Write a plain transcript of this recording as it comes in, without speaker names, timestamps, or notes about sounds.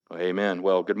Amen.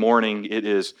 Well, good morning. It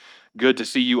is good to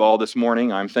see you all this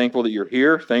morning. I'm thankful that you're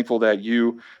here, thankful that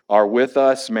you are with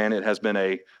us. Man, it has been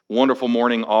a wonderful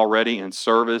morning already in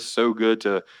service. So good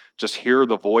to just hear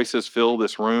the voices fill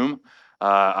this room.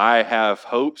 I have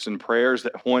hopes and prayers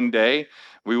that one day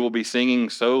we will be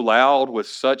singing so loud with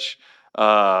such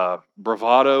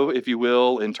bravado, if you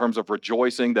will, in terms of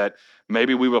rejoicing that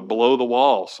maybe we would blow the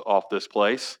walls off this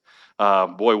place.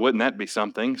 Boy, wouldn't that be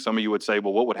something? Some of you would say,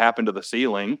 well, what would happen to the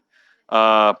ceiling?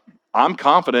 Uh, I'm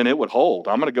confident it would hold.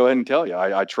 I'm going to go ahead and tell you.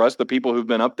 I trust the people who've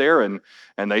been up there, and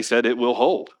they said it will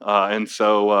hold.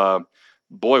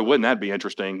 Boy, wouldn't that be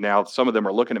interesting? Now, some of them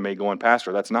are looking at me going,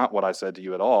 Pastor, that's not what I said to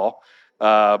you at all.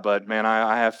 But man,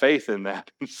 I have faith in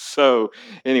that. So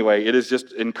anyway, it is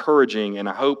just encouraging, and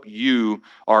I hope you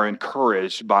are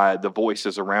encouraged by the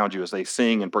voices around you as they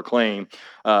sing and proclaim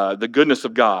the goodness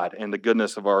of God and the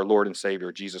goodness of our Lord and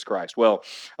Savior, Jesus Christ. Well,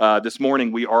 this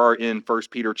morning we are in 1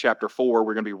 Peter chapter 4.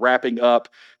 We're going to be wrapping up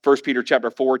 1 Peter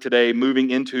chapter 4 today, moving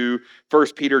into 1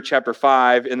 Peter chapter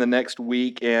 5 in the next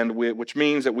week, which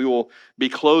means that we will be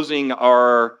closing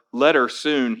our letter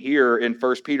soon here in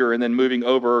 1 Peter and then moving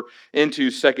over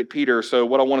into 2 Peter. So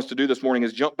what I want us to do this morning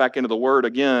is jump back into the Word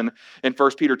again in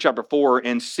 1 Peter chapter 4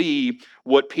 and see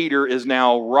what Peter is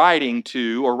now writing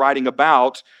to or writing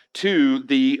about to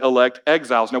the elect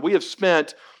exiles. Now, we have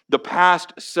spent the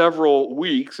past several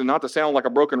weeks, and not to sound like a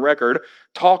broken record,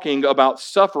 talking about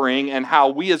suffering and how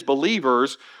we as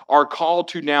believers are called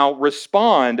to now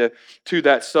respond to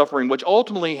that suffering, which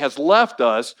ultimately has left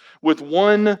us with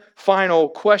one final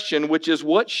question, which is,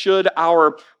 what should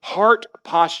our heart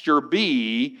posture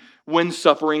be when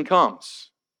suffering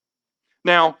comes?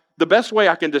 Now, the best way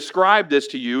I can describe this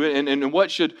to you and what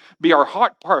should be our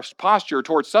heart posture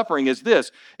towards suffering is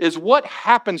this, is what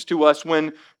happens to us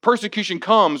when persecution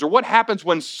comes, or what happens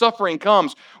when suffering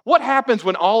comes? What happens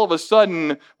when all of a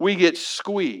sudden we get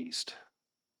squeezed?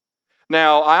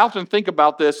 Now, I often think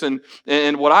about this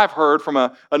and what I've heard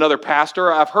from another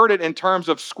pastor. I've heard it in terms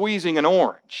of squeezing an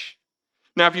orange.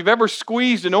 Now, if you've ever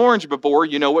squeezed an orange before,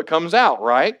 you know what comes out,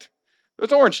 right?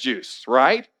 It's orange juice,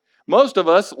 right? Most of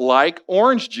us like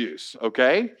orange juice,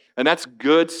 okay? And that's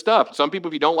good stuff. Some people,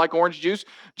 if you don't like orange juice,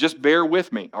 just bear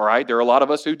with me, all right? There are a lot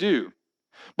of us who do.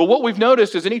 But what we've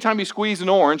noticed is anytime you squeeze an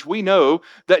orange, we know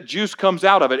that juice comes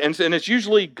out of it. And it's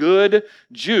usually good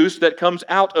juice that comes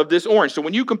out of this orange. So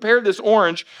when you compare this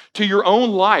orange to your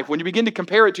own life, when you begin to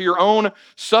compare it to your own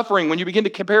suffering, when you begin to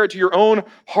compare it to your own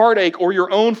heartache or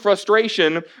your own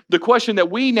frustration, the question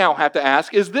that we now have to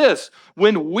ask is this: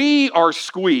 when we are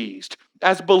squeezed,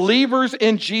 as believers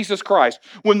in Jesus Christ,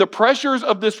 when the pressures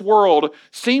of this world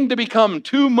seem to become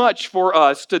too much for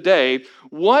us today,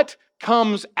 what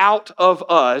comes out of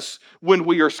us when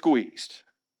we are squeezed?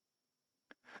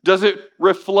 Does it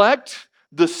reflect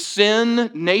the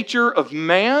sin nature of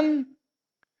man,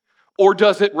 or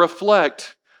does it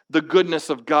reflect the goodness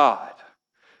of God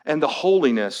and the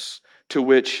holiness to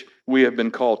which we have been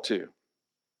called to?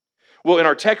 Well, in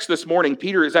our text this morning,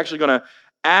 Peter is actually going to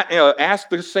ask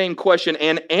the same question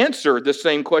and answer the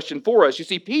same question for us. You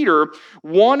see, Peter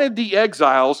wanted the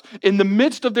exiles in the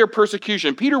midst of their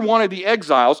persecution. Peter wanted the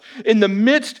exiles in the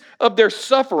midst of their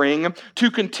suffering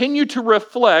to continue to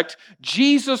reflect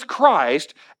Jesus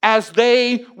Christ as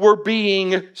they were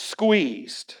being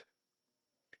squeezed.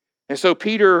 And so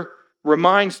Peter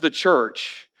reminds the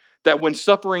church that when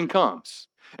suffering comes,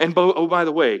 and by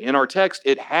the way, in our text,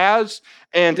 it has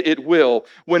and it will.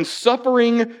 When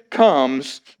suffering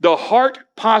comes, the heart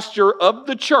posture of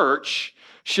the church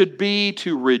should be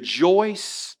to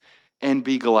rejoice and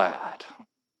be glad.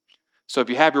 So if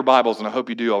you have your Bibles, and I hope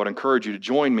you do, I would encourage you to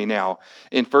join me now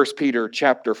in 1 Peter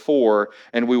chapter 4,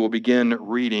 and we will begin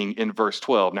reading in verse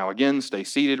 12. Now again, stay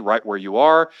seated right where you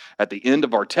are. At the end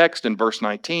of our text in verse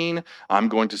 19, I'm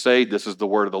going to say, "This is the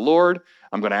word of the Lord."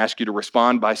 I'm going to ask you to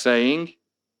respond by saying,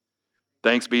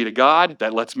 "Thanks be to God."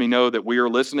 That lets me know that we are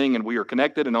listening and we are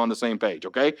connected and on the same page,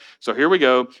 okay? So here we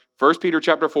go. 1 Peter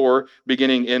chapter 4,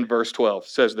 beginning in verse 12,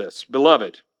 says this: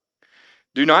 "Beloved,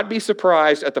 do not be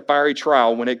surprised at the fiery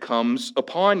trial when it comes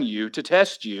upon you to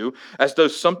test you, as though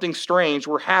something strange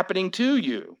were happening to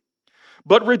you.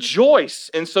 But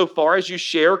rejoice insofar as you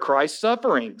share Christ's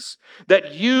sufferings,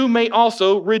 that you may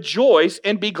also rejoice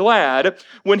and be glad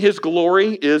when his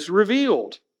glory is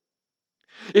revealed.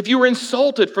 If you are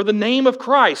insulted for the name of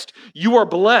Christ, you are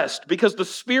blessed, because the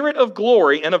Spirit of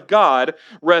glory and of God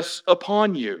rests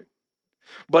upon you.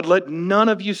 But let none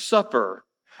of you suffer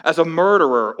as a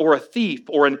murderer or a thief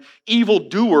or an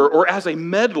evildoer or as a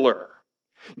meddler.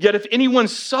 Yet if anyone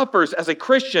suffers as a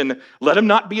Christian, let him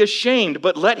not be ashamed,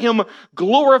 but let him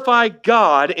glorify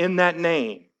God in that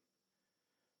name.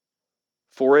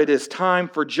 For it is time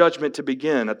for judgment to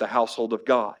begin at the household of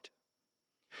God.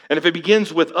 And if it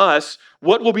begins with us,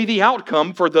 what will be the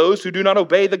outcome for those who do not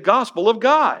obey the gospel of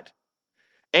God?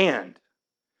 And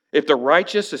if the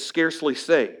righteous is scarcely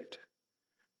saved,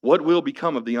 what will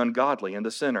become of the ungodly and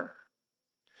the sinner?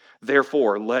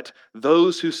 Therefore, let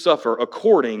those who suffer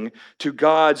according to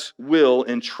God's will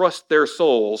entrust their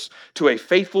souls to a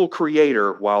faithful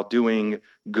Creator while doing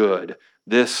good.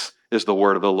 This is the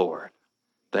word of the Lord.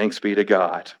 Thanks be to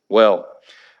God. Well,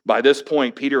 by this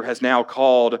point, Peter has now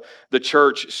called the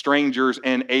church strangers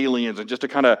and aliens. And just to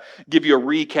kind of give you a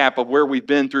recap of where we've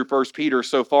been through 1 Peter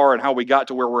so far and how we got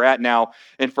to where we're at now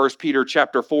in 1 Peter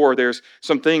chapter 4, there's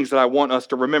some things that I want us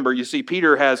to remember. You see,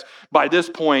 Peter has, by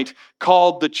this point,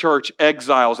 called the church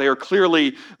exiles. They are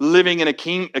clearly living in a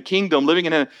kingdom, living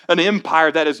in an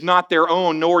empire that is not their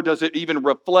own, nor does it even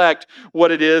reflect what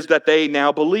it is that they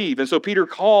now believe. And so Peter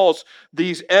calls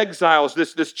these exiles,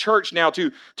 this church now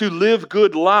to live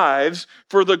good lives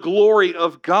for the glory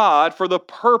of God, for the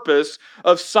purpose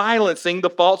of silencing the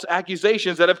false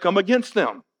accusations that have come against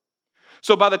them.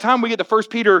 So by the time we get to 1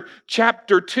 Peter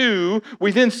chapter 2,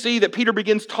 we then see that Peter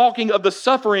begins talking of the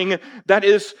suffering that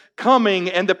is coming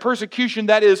and the persecution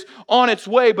that is on its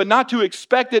way, but not to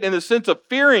expect it in the sense of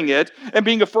fearing it and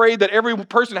being afraid that every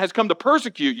person has come to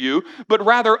persecute you, but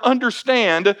rather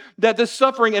understand that this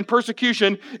suffering and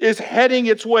persecution is heading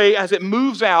its way as it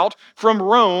moves out from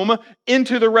Rome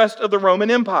into the rest of the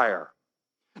Roman Empire.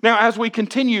 Now, as we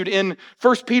continued in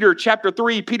 1 Peter chapter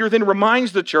 3, Peter then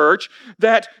reminds the church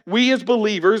that we as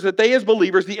believers, that they as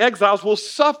believers, the exiles, will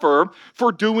suffer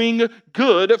for doing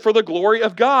good for the glory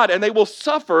of God, and they will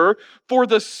suffer for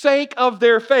the sake of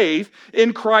their faith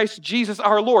in Christ Jesus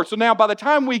our Lord. So now, by the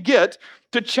time we get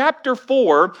to chapter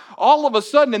 4, all of a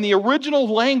sudden in the original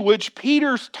language,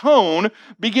 Peter's tone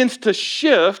begins to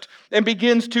shift and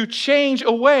begins to change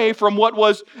away from what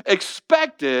was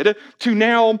expected to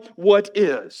now what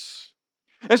is.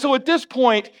 And so at this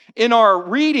point in our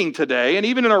reading today, and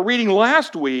even in our reading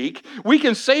last week, we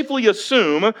can safely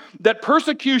assume that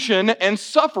persecution and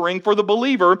suffering for the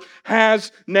believer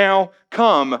has now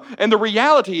come. And the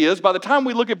reality is, by the time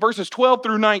we look at verses 12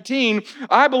 through 19,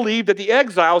 I believe that the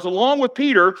exiles, along with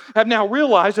Peter, have now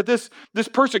realized that this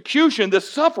persecution, this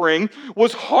suffering,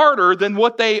 was harder than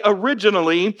what they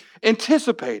originally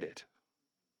anticipated.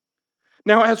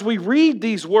 Now, as we read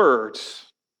these words,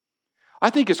 I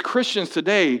think as Christians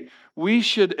today, we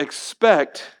should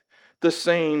expect the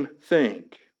same thing.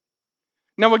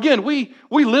 Now again, we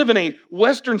live in a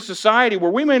Western society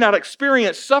where we may not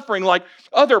experience suffering like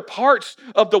other parts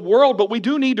of the world, but we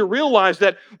do need to realize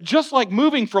that just like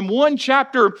moving from one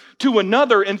chapter to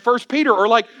another in 1 Peter, or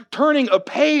like turning a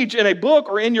page in a book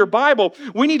or in your Bible,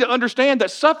 we need to understand that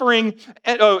suffering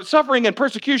and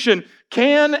persecution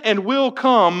can and will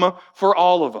come for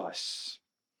all of us.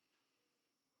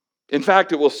 In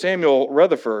fact, it was Samuel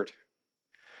Rutherford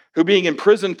who, being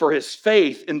imprisoned for his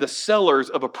faith in the cellars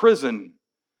of a prison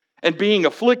and being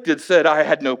afflicted, said, "I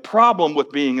had no problem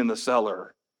with being in the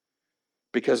cellar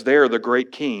because there the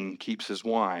great king keeps his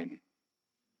wine."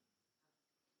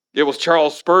 It was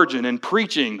Charles Spurgeon, in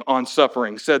preaching on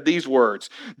suffering, said these words,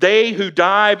 "They who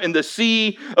dive in the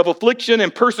sea of affliction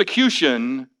and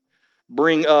persecution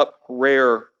bring up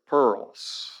rare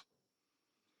pearls."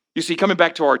 You see, coming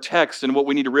back to our text and what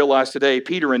we need to realize today,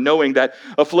 Peter, in knowing that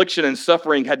affliction and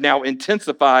suffering had now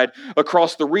intensified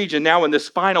across the region, now in this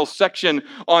final section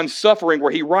on suffering,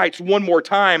 where he writes one more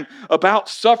time about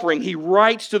suffering, he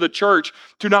writes to the church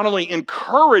to not only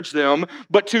encourage them,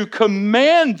 but to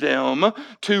command them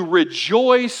to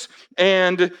rejoice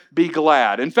and be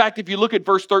glad. In fact, if you look at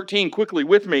verse 13 quickly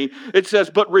with me, it says,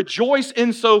 "But rejoice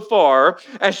insofar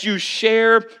as you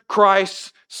share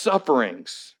Christ's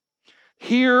sufferings."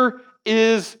 Here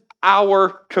is our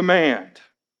command.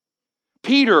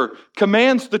 Peter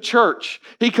commands the church,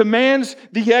 he commands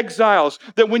the exiles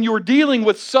that when you are dealing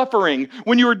with suffering,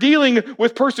 when you are dealing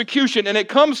with persecution and it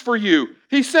comes for you,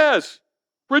 he says,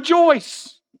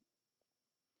 rejoice.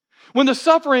 When the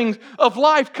suffering of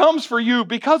life comes for you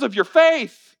because of your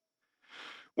faith,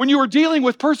 when you are dealing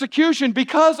with persecution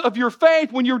because of your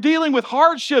faith, when you're dealing with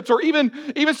hardships or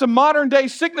even some modern day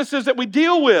sicknesses that we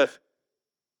deal with,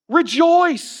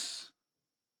 rejoice.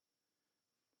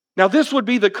 Now, this would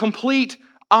be the complete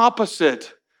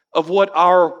opposite of what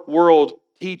our world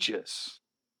teaches.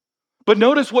 But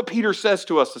notice what Peter says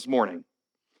to us this morning.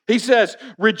 He says,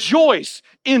 rejoice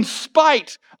in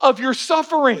spite of your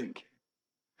suffering.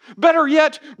 Better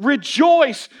yet,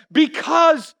 rejoice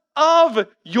because of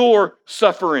your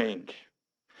suffering.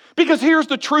 Because here's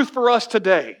the truth for us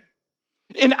today.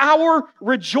 In our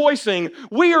rejoicing,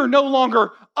 we are no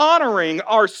longer honoring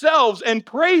ourselves and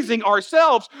praising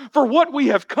ourselves for what we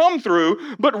have come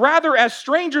through, but rather as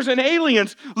strangers and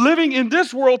aliens living in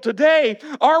this world today,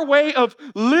 our way of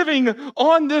living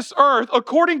on this earth,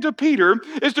 according to Peter,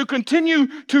 is to continue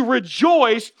to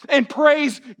rejoice and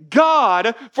praise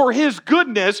God for His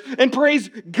goodness and praise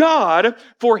God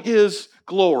for His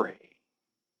glory.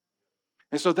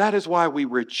 And so that is why we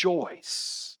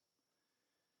rejoice.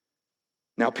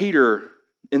 Now, Peter,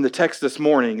 in the text this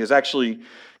morning, is actually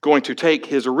going to take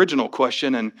his original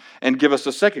question and give us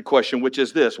a second question, which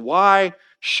is this: why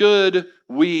should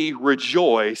we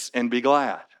rejoice and be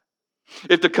glad?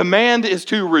 If the command is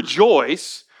to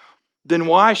rejoice, then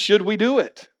why should we do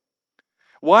it?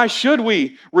 Why should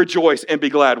we rejoice and be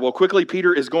glad? Well, quickly,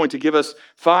 Peter is going to give us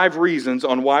 5 reasons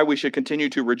on why we should continue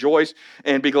to rejoice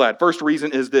and be glad. First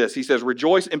reason is this. He says,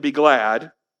 rejoice and be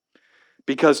glad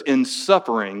because in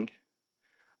suffering,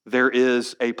 there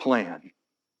is a plan.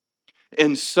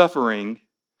 In suffering,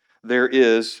 there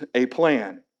is a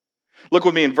plan. Look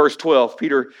with me in verse 12.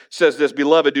 Peter says this: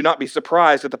 Beloved, do not be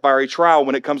surprised at the fiery trial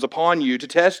when it comes upon you to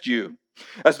test you,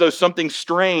 as though something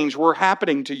strange were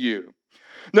happening to you.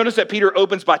 Notice that Peter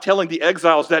opens by telling the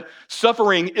exiles that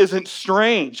suffering isn't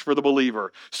strange for the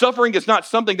believer. Suffering is not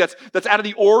something that's out of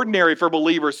the ordinary for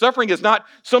believers. Suffering is not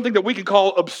something that we can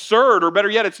call absurd, or better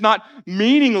yet, it's not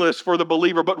meaningless for the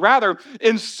believer, but rather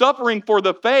in suffering for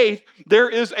the faith, there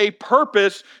is a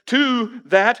purpose to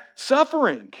that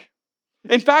suffering.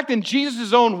 In fact, in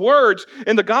Jesus' own words,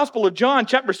 in the Gospel of John,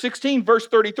 chapter 16, verse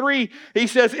 33, he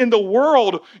says, in the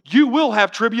world you will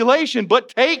have tribulation, but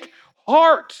take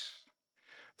heart,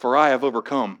 for I have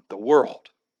overcome the world.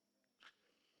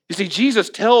 You see, Jesus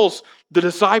tells the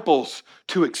disciples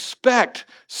to expect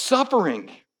suffering.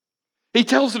 He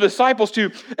tells the disciples to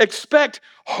expect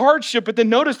hardship, but then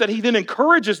notice that he then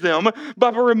encourages them by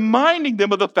reminding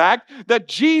them of the fact that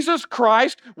Jesus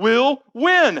Christ will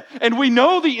win. And we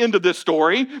know the end of this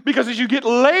story because as you get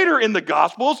later in the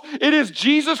Gospels, it is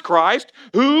Jesus Christ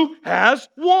who has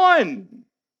won.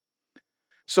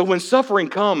 So when suffering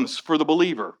comes for the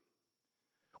believer,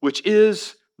 which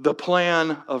is the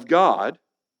plan of God,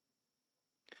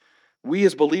 we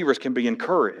as believers can be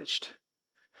encouraged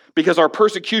because our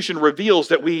persecution reveals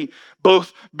that we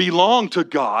both belong to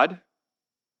God,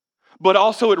 but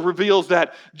also it reveals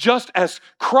that just as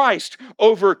Christ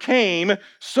overcame,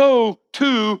 so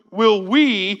too will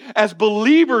we as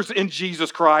believers in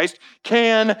Jesus Christ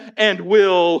can and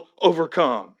will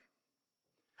overcome.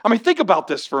 I mean, think about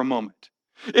this for a moment.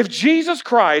 If Jesus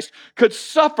Christ could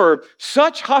suffer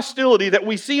such hostility that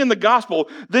we see in the gospel,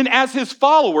 then as his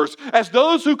followers, as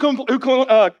those who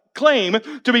claim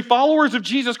to be followers of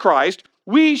Jesus Christ,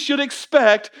 we should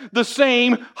expect the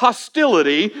same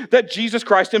hostility that Jesus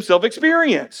Christ himself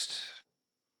experienced.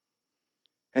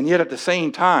 And yet at the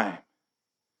same time,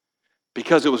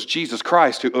 because it was Jesus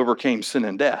Christ who overcame sin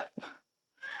and death,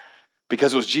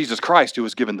 because it was Jesus Christ who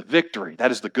was given the victory.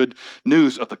 That is the good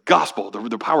news of the gospel,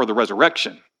 the power of the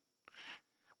resurrection.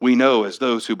 We know as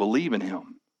those who believe in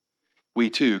him, we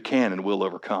too can and will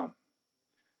overcome.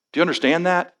 Do you understand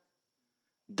that?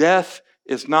 Death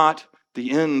is not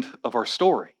the end of our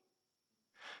story.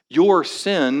 Your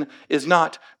sin is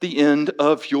not the end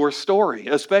of your story,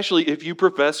 especially if you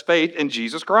profess faith in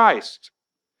Jesus Christ.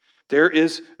 There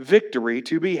is victory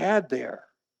to be had there.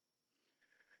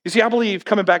 You see, I believe,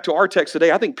 coming back to our text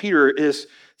today, I think Peter is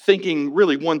thinking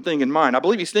really one thing in mind. I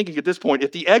believe he's thinking at this point,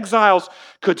 if the exiles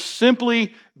could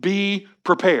simply be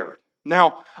prepared.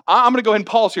 Now, I'm going to go ahead and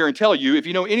pause here and tell you, if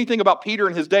you know anything about Peter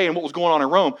and his day and what was going on in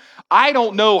Rome, I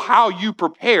don't know how you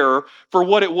prepare for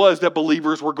what it was that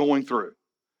believers were going through.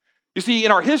 You see,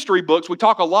 in our history books, we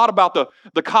talk a lot about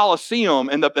the Colosseum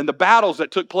and the battles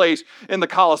that took place in the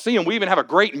Colosseum. We even have a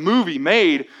great movie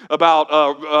made about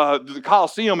the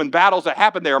Colosseum and battles that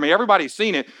happened there. I mean, everybody's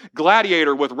seen it.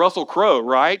 Gladiator with Russell Crowe,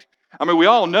 right? I mean, we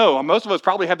all know. Most of us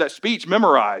probably have that speech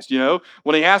memorized,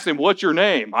 when he asked him, "What's your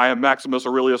name?" "I am Maximus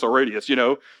Aurelius Aurelius,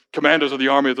 commanders of the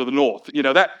armies of the north."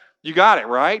 That you got it,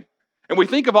 right? And we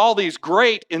think of all these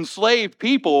great enslaved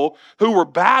people who were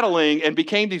battling and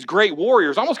became these great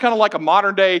warriors, almost kind of like a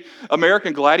modern day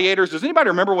American Gladiators. Does anybody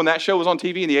remember when that show was on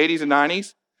TV in the 80s and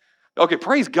 90s? Okay,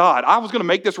 praise God. I was going to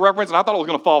make this reference and I thought it was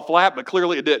going to fall flat, but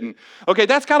clearly it didn't. Okay,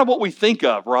 that's kind of what we think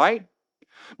of, right?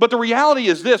 But the reality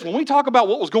is this: when we talk about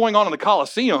what was going on in the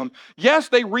Colosseum, yes,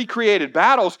 they recreated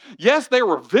battles. Yes, there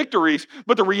were victories.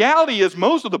 But the reality is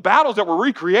most of the battles that were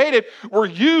recreated were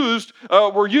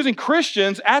using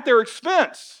Christians at their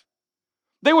expense.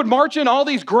 They would march in all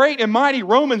these great and mighty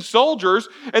Roman soldiers,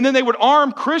 and then they would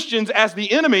arm Christians as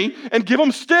the enemy and give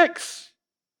them sticks.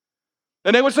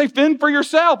 And they would say, fend for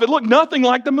yourself. It looked nothing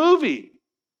like the movie.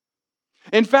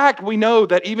 In fact, we know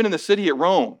that even in the city at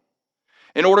Rome,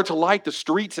 in order to light the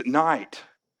streets at night,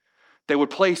 they would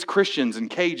place Christians in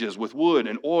cages with wood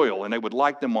and oil, and they would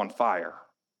light them on fire.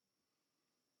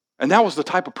 And that was the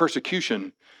type of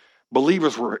persecution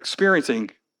believers were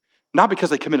experiencing, not because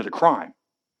they committed a crime,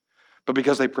 but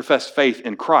because they professed faith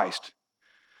in Christ,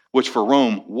 which for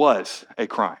Rome was a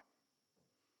crime.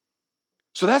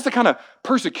 So that's the kind of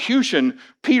persecution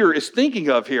Peter is thinking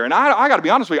of here. And I got to be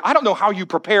honest with you, I don't know how you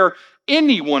prepare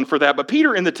anyone for that. But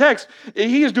Peter in the text,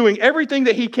 he is doing everything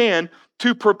that he can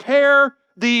to prepare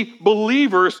the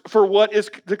believers for what is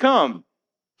to come.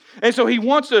 And so he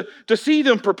wants to see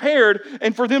them prepared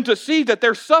and for them to see that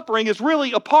their suffering is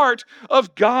really a part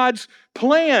of God's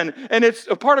plan. And it's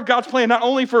a part of God's plan not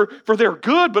only for their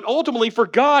good, but ultimately for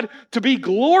God to be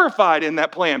glorified in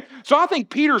that plan. So I think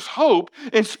Peter's hope,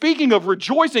 in speaking of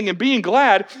rejoicing and being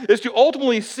glad, is to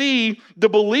ultimately see the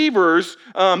believers,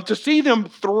 to see them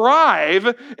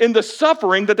thrive in the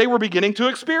suffering that they were beginning to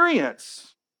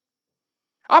experience.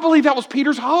 I believe that was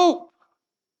Peter's hope.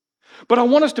 But I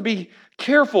want us to be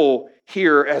careful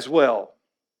here as well.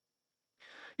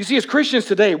 You see, as Christians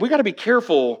today, we got to be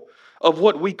careful of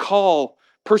what we call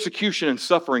persecution and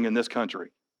suffering in this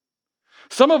country.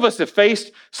 Some of us have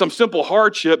faced some simple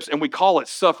hardships and we call it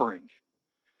suffering.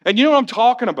 And you know what I'm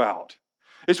talking about?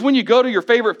 It's when you go to your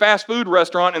favorite fast food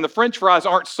restaurant and the French fries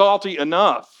aren't salty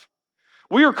enough.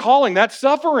 We are calling that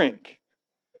suffering.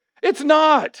 It's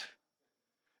not.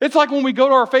 It's like when we go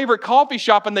to our favorite coffee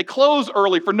shop and they close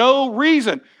early for no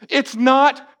reason. It's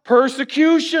not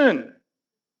persecution.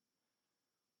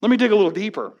 Let me dig a little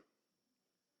deeper.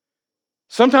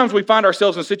 Sometimes we find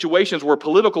ourselves in situations where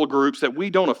political groups that we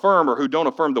don't affirm or who don't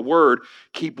affirm the word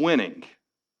keep winning,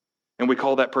 and we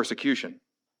call that persecution.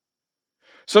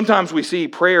 Sometimes we see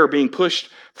prayer being pushed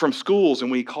from schools,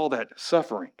 and we call that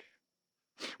suffering.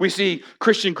 We see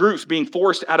Christian groups being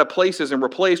forced out of places and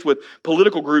replaced with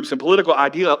political groups and political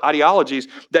ideologies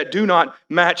that do not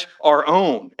match our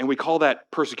own, and we call that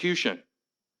persecution.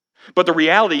 But the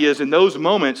reality is, in those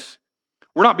moments,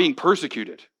 we're not being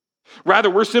persecuted. Rather,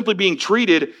 we're simply being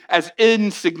treated as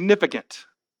insignificant,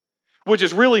 which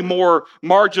is really more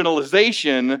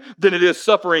marginalization than it is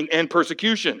suffering and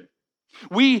persecution.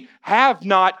 We have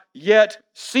not yet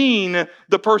seen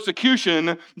the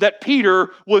persecution that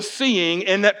Peter was seeing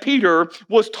and that Peter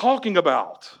was talking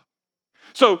about.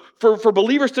 So for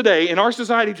believers today, in our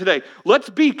society today, let's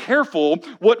be careful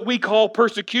what we call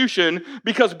persecution,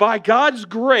 because by God's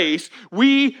grace,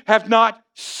 we have not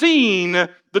seen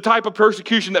the type of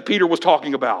persecution that Peter was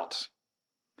talking about.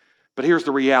 But here's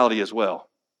the reality as well.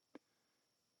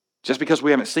 Just because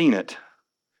we haven't seen it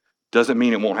doesn't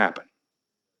mean it won't happen.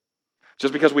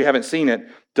 Just because we haven't seen it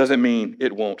doesn't mean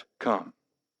it won't come.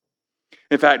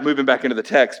 In fact, moving back into the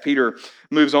text, Peter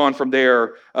moves on from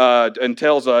there and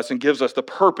tells us and gives us the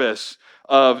purpose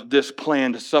of this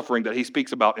planned suffering that he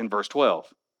speaks about in verse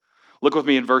 12. Look with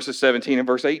me in verses 17 and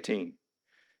verse 18.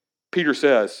 Peter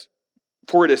says,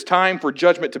 "For it is time for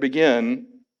judgment to begin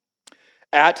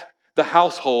at the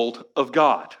household of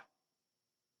God.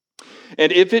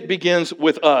 And if it begins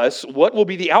with us, what will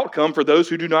be the outcome for those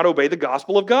who do not obey the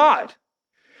gospel of God?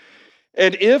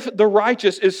 And if the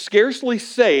righteous is scarcely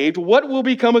saved, what will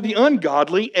become of the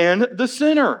ungodly and the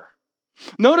sinner?"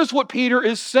 Notice what Peter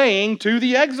is saying to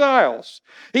the exiles.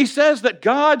 He says that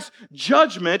God's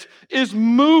judgment is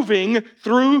moving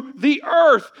through the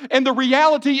earth. And the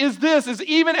reality is this, is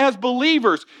even as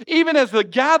believers, even as the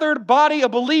gathered body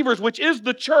of believers, which is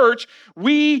the church,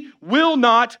 we will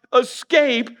not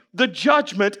escape the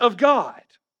judgment of God.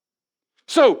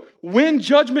 So when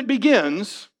judgment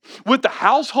begins with the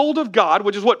household of God,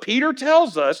 which is what Peter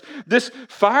tells us, this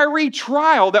fiery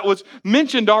trial that was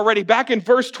mentioned already back in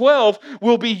verse 12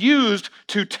 will be used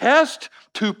to test,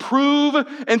 to prove,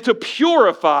 and to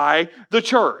purify the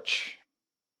church.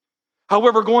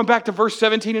 However, going back to verse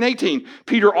 17 and 18,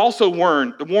 Peter also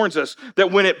warns us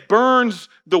that when it burns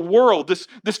the world,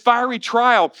 this fiery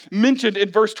trial mentioned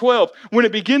in verse 12, when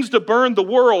it begins to burn the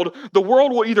world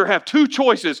will either have two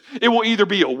choices. It will either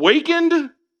be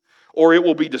awakened or it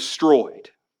will be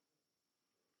destroyed.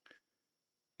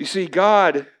 You see,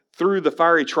 God, through the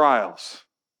fiery trials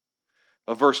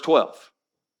of verse 12,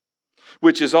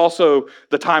 which is also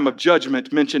the time of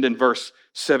judgment mentioned in verse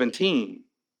 17,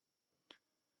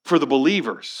 for the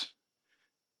believers,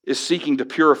 is seeking to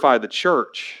purify the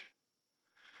church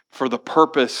for the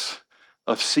purpose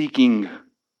of seeking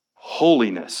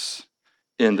holiness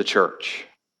in the church.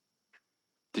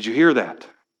 Did you hear that?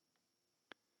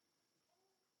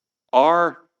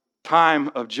 Our time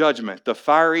of judgment, the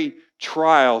fiery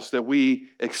trials that we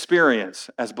experience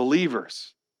as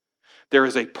believers, there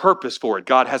is a purpose for it.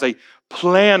 God has a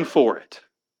plan for it.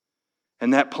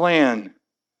 And that plan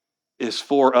is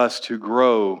for us to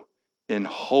grow in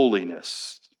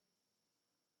holiness.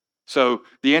 So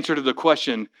the answer to the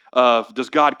question of does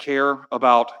God care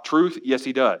about truth? Yes,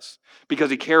 he does. Because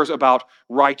he cares about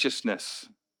righteousness.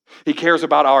 He cares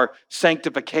about our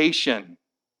sanctification.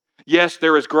 Yes,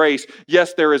 there is grace.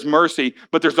 Yes, there is mercy.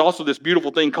 But there's also this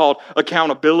beautiful thing called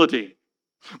accountability,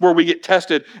 where we get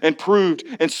tested and proved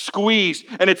and squeezed.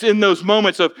 And it's in those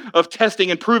moments of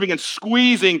testing and proving and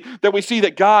squeezing that we see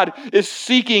that God is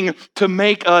seeking to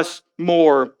make us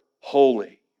more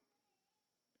holy.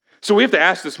 So we have to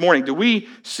ask this morning, do we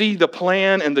see the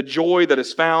plan and the joy that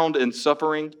is found in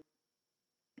suffering?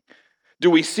 Do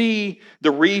we see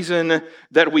the reason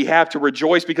that we have to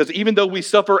rejoice? Because even though we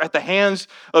suffer at the hands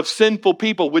of sinful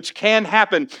people, which can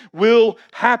happen, will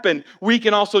happen, we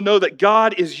can also know that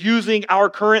God is using our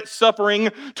current suffering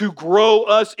to grow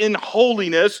us in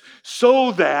holiness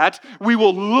so that we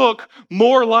will look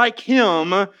more like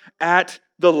Him at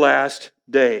the last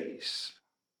days.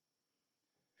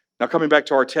 Now, coming back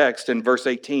to our text in verse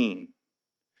 18,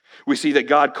 we see that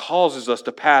God causes us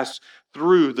to pass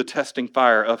through the testing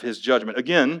fire of His judgment.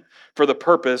 Again, for the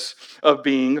purpose of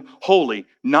being holy,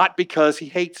 not because He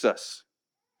hates us.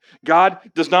 God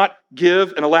does not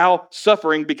give and allow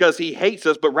suffering because He hates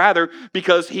us, but rather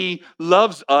because He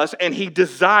loves us and He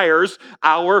desires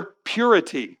our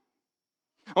purity.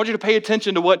 I want you to pay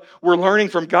attention to what we're learning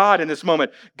from God in this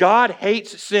moment. God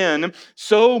hates sin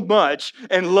so much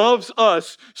and loves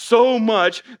us so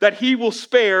much that He will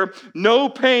spare no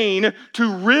pain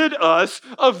to rid us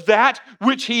of that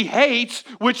which He hates,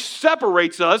 which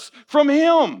separates us from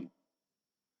Him.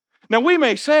 Now we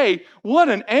may say, what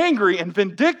an angry and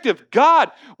vindictive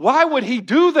God. Why would He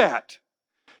do that?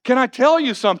 Can I tell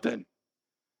you something?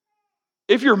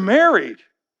 If you're married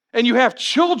and you have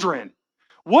children,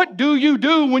 what do you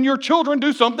do when your children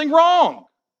do something wrong?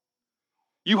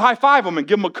 You high-five them and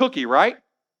give them a cookie, right?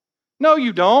 No,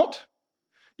 you don't.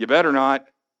 You better not.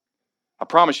 I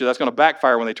promise you that's going to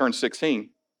backfire when they turn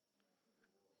 16.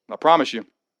 I promise you.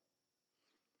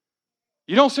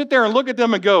 You don't sit there and look at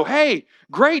them and go, hey,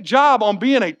 great job on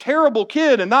being a terrible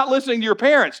kid and not listening to your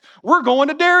parents. We're going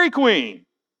to Dairy Queen.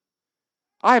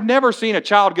 I have never seen a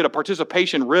child get a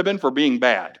participation ribbon for being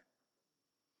bad.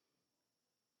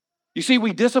 You see,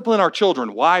 we discipline our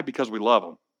children. Why? Because we love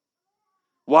them.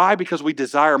 Why? Because we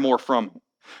desire more from them.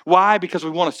 Why? Because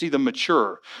we want to see them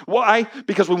mature. Why?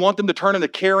 Because we want them to turn into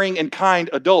caring and kind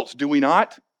adults. Do we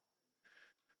not?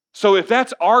 So if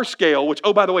that's our scale, which,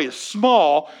 oh, by the way, is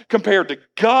small compared to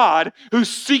God, who's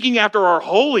seeking after our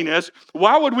holiness,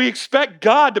 why would we expect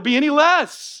God to be any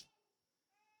less?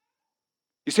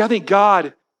 You see, I think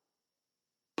God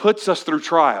puts us through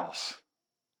trials,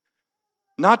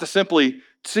 not to simply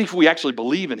see if we actually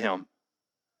believe in Him,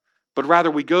 but rather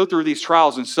we go through these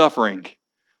trials and suffering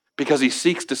because He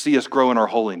seeks to see us grow in our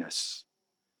holiness.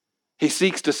 He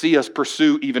seeks to see us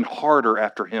pursue even harder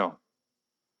after Him.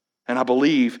 And I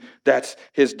believe that's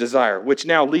His desire, which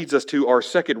now leads us to our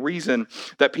second reason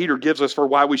that Peter gives us for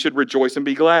why we should rejoice and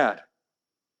be glad.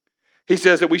 He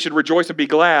says that we should rejoice and be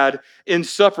glad in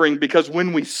suffering because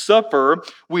when we suffer,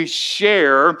 we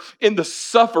share in the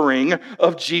suffering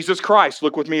of Jesus Christ.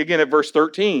 Look with me again at verse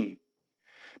 13.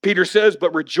 Peter says,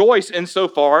 but rejoice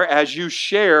insofar as you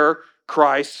share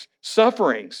Christ's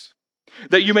sufferings,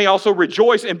 that you may also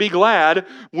rejoice and be glad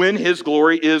when His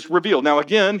glory is revealed. Now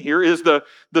again, here is the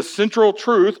central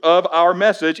truth of our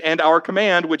message and our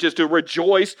command, which is to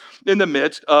rejoice in the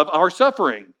midst of our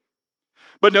suffering.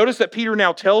 But notice that Peter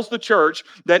now tells the church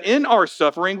that in our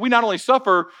suffering, we not only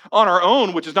suffer on our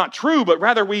own, which is not true, but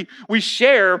rather we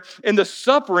share in the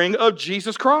suffering of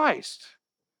Jesus Christ.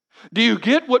 Do you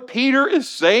get what Peter is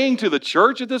saying to the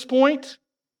church at this point?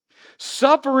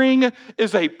 Suffering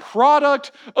is a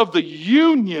product of the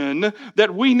union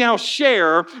that we now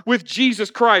share with Jesus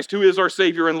Christ, who is our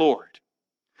Savior and Lord.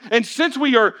 And since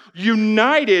we are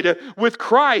united with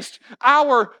Christ,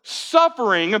 our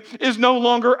suffering is no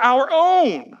longer our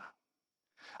own.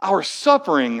 Our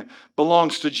suffering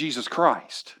belongs to Jesus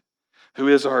Christ, who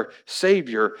is our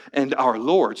Savior and our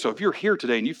Lord. So if you're here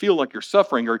today and you feel like you're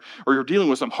suffering or you're dealing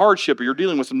with some hardship or you're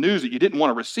dealing with some news that you didn't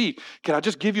want to receive, can I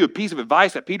just give you a piece of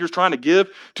advice that Peter's trying to give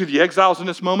to the exiles in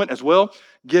this moment as well?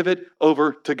 Give it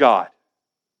over to God,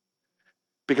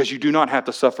 because you do not have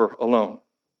to suffer alone.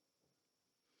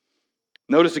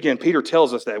 Notice again, Peter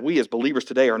tells us that we as believers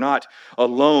today are not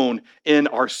alone in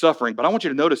our suffering. But I want you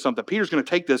to notice something. Peter's going to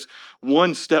take this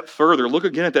one step further. Look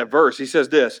again at that verse. He says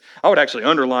this. I would actually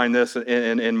underline this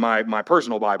in my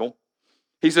personal Bible.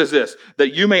 He says this,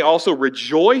 that you may also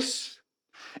rejoice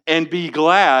and be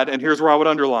glad, and here's where I would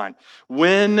underline,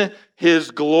 when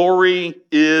his glory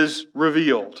is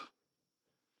revealed.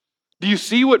 Do you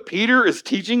see what Peter is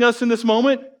teaching us in this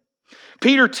moment?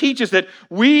 Peter teaches that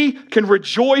we can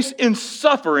rejoice in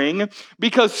suffering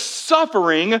because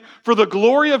suffering for the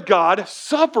glory of God,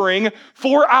 suffering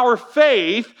for our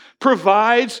faith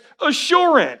provides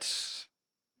assurance,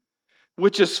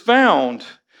 which is found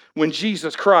when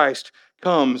Jesus Christ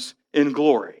comes in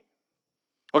glory.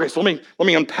 Okay, so let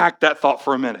me unpack that thought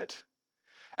for a minute.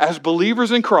 As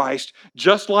believers in Christ,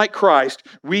 just like Christ,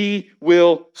 we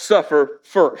will suffer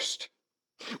first.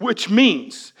 Which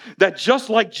means that just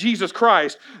like Jesus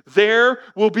Christ, there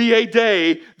will be a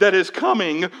day that is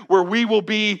coming where we will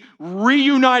be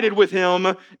reunited with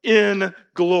him in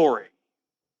glory.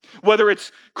 Whether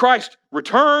it's Christ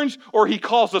returns or he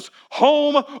calls us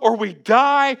home or we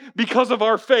die because of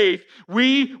our faith,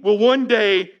 we will one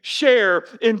day share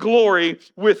in glory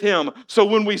with him. So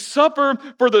when we suffer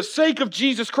for the sake of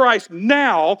Jesus Christ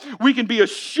now, we can be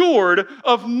assured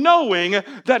of knowing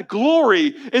that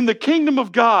glory in the kingdom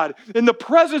of God, in the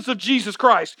presence of Jesus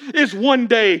Christ, is one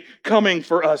day coming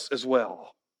for us as well.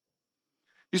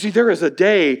 You see, there is a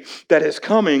day that is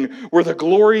coming where the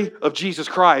glory of Jesus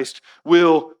Christ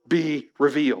will be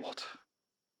revealed.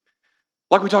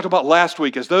 Like we talked about last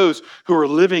week, as those who are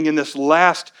living in this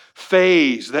last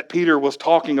phase that Peter was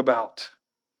talking about,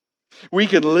 we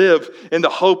can live in the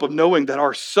hope of knowing that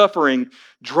our suffering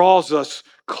draws us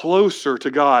closer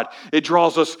to God. It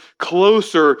draws us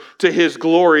closer to his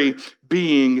glory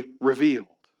being revealed.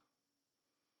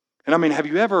 And I mean, have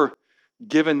you ever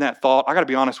given that thought? I got to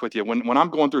be honest with you. When I'm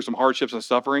going through some hardships and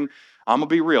suffering, I'm going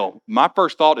to be real. My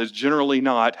first thought is generally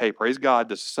not, hey, praise God,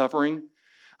 this suffering,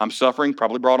 I'm suffering,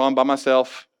 probably brought on by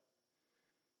myself,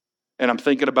 and I'm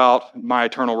thinking about my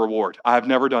eternal reward. I've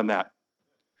never done that.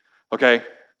 Okay?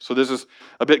 So this is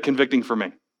a bit convicting for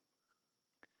me.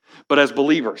 But as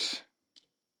believers,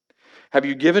 have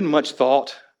you given much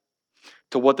thought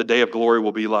to what the day of glory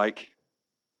will be like?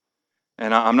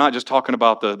 And I'm not just talking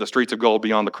about the streets of gold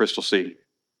beyond the crystal sea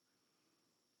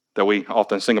that we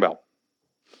often sing about.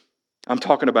 I'm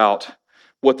talking about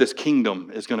what this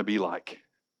kingdom is going to be like.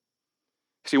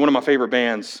 See, one of my favorite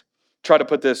bands tried to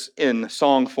put this in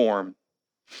song form,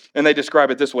 and they describe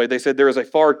it this way. They said, there is a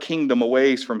far kingdom a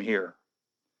ways from here,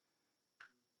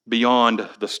 beyond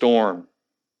the storm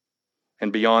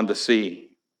and beyond the sea.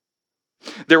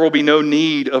 There will be no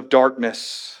need of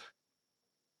darkness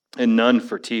and none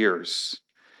for tears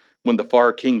when the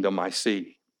far kingdom I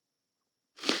see.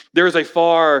 There is a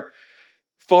far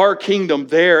kingdom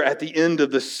there at the end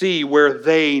of the sea where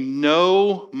they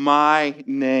know my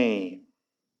name.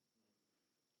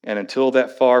 And until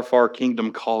that far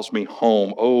kingdom calls me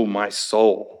home, oh, my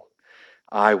soul,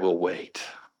 I will wait.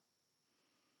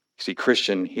 See,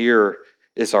 Christian, here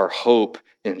is our hope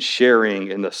in sharing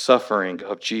in the suffering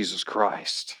of Jesus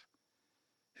Christ.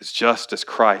 It's just as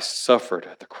Christ suffered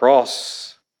at the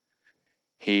cross,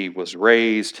 he was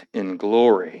raised in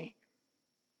glory.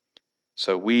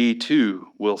 So we too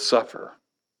will suffer.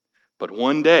 But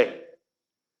one day,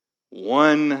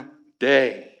 in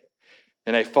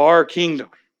a far kingdom,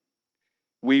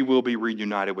 we will be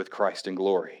reunited with Christ in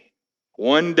glory.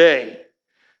 One day,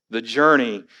 the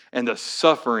journey and the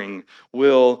suffering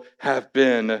will have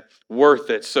been worth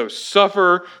it. So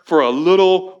suffer for a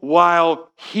little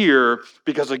while here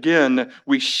because, again,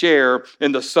 we share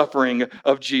in the suffering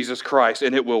of Jesus Christ,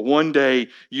 and it will one day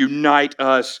unite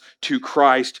us to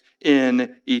Christ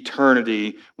in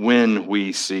eternity when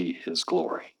we see his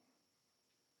glory.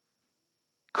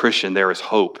 Christian, there is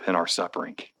hope in our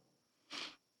suffering.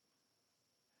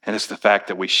 And it's the fact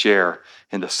that we share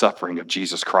in the suffering of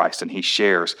Jesus Christ, and he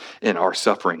shares in our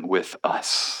suffering with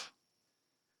us.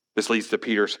 This leads to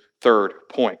Peter's third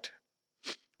point,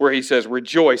 where he says,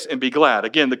 rejoice and be glad.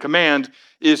 Again, the command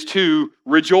is to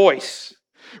rejoice.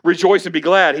 Rejoice and be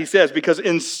glad, he says, because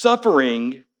in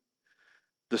suffering,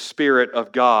 the Spirit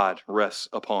of God rests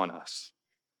upon us.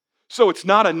 So it's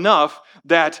not enough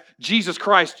that Jesus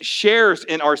Christ shares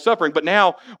in our suffering, but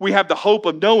now we have the hope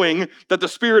of knowing that the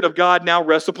Spirit of God now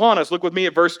rests upon us. Look with me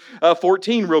at verse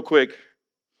 14 real quick.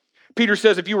 Peter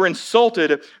says, if you were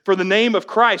insulted for the name of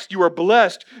Christ, you are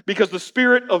blessed because the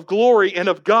Spirit of glory and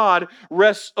of God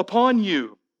rests upon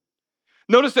you.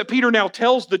 Notice that Peter now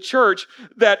tells the church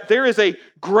that there is a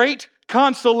great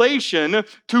consolation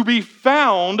to be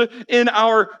found in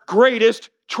our greatest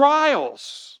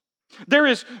trials. There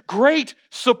is great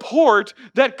support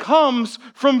that comes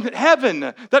from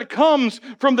heaven, that comes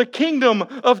from the kingdom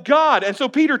of God. And so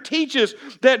Peter teaches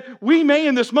that we may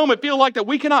in this moment feel like that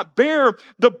we cannot bear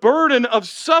the burden of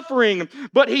suffering,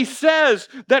 but he says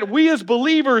that we as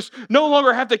believers no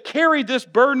longer have to carry this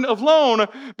burden alone,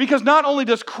 because not only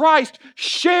does Christ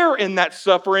share in that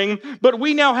suffering, but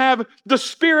we now have the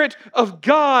Spirit of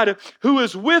God who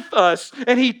is with us,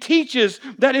 and he teaches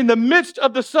that in the midst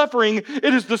of the suffering,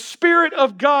 it is the Spirit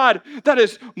of God that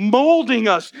is molding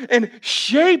us and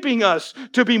shaping us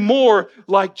to be more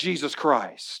like Jesus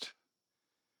Christ.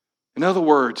 In other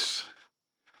words,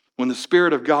 when the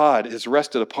Spirit of God is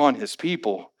rested upon his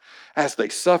people as they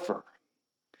suffer,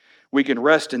 we can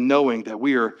rest in knowing that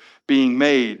we are being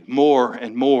made more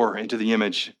and more into the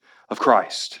image of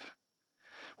Christ,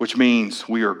 which means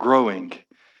we are growing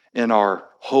in our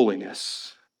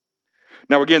holiness.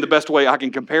 Now, again, the best way I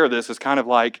can compare this is kind of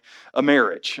like a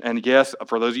marriage. And yes,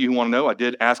 for those of you who want to know, I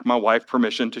did ask my wife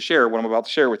permission to share what I'm about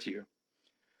to share with you.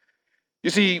 You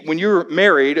see, when you're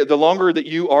married, the longer that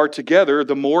you are together,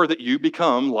 the more that you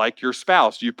become like your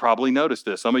spouse. You probably noticed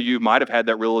this. Some of you might have had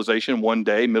that realization one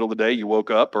day, middle of the day, you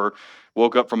woke up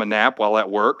from a nap while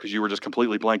at work because you were just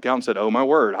completely blanked out and said, "Oh my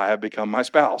word, I have become my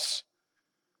spouse.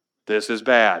 This is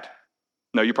bad."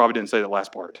 No, you probably didn't say that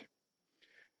last part.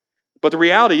 But the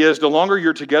reality is, the longer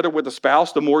you're together with a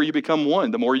spouse, the more you become one,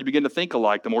 the more you begin to think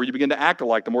alike, the more you begin to act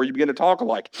alike, the more you begin to talk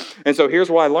alike. And so here's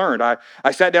what I learned.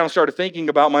 I sat down and started thinking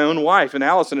about my own wife and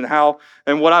Allison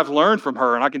and what I've learned from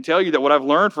her. And I can tell you that what I've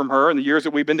learned from her in the years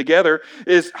that we've been together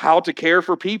is how to care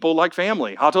for people like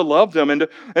family, how to love them and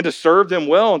to serve them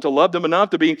well, and to love them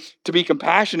enough to be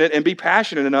compassionate and be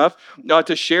passionate enough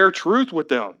to share truth with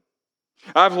them.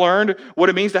 I've learned what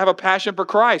it means to have a passion for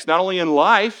Christ, not only in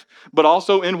life, but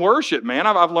also in worship, man.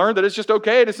 I've learned that it's just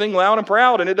okay to sing loud and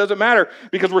proud, and it doesn't matter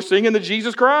because we're singing to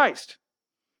Jesus Christ.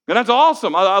 And that's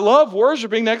awesome. I love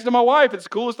worshiping next to my wife. It's the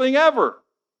coolest thing ever.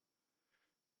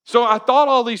 So I thought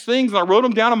all these things, and I wrote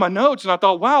them down in my notes, and I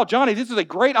thought, wow, Johnny, this is a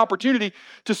great opportunity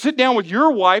to sit down with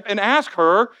your wife and ask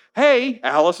her, "Hey,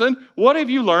 Allison, what have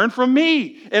you learned from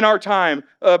me in our time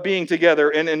being together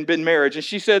and in marriage?" And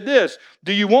she said this: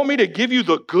 "Do you want me to give you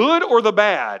the good or the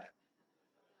bad?"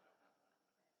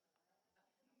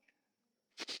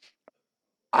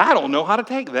 I don't know how to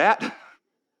take that.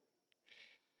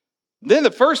 Then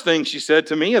the first thing she said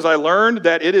to me is, "I learned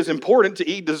that it is important to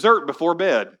eat dessert before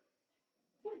bed."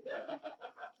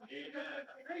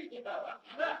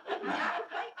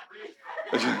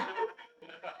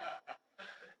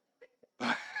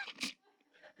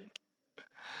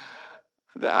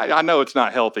 I know it's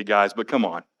not healthy, guys, but come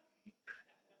on.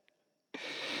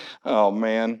 Oh,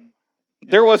 man.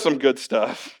 There was some good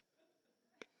stuff.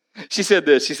 She said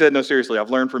this. She said, "No, seriously,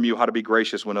 I've learned from you how to be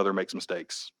gracious when other makes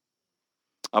mistakes.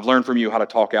 I've learned from you how to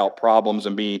talk out problems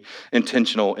and be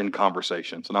intentional in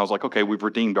conversations." And I was like, okay, we've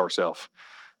redeemed ourselves.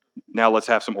 Now let's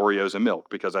have some Oreos and milk,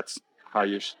 because that's how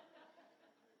you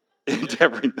eat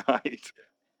every night.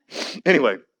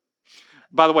 Anyway,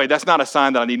 by the way, that's not a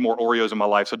sign that I need more Oreos in my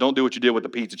life. So don't do what you did with the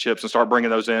pizza chips and start bringing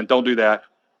those in. Don't do that.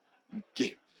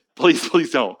 Please,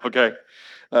 please don't. Okay.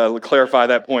 Clarify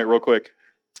that point real quick.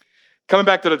 Coming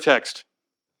back to the text.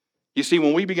 You see,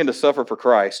 when we begin to suffer for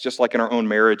Christ, just like in our own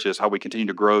marriages, how we continue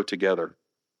to grow together,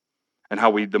 and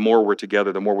how the more we're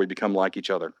together, the more we become like each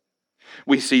other.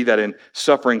 We see that in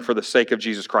suffering for the sake of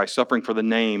Jesus Christ, suffering for the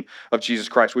name of Jesus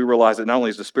Christ, we realize that not only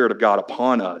is the Spirit of God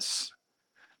upon us,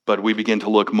 but we begin to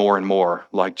look more and more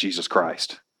like Jesus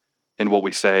Christ in what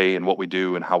we say and what we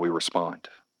do and how we respond.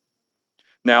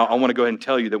 Now, I want to go ahead and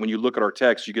tell you that when you look at our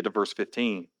text, you get to verse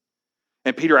 15.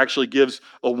 And Peter actually gives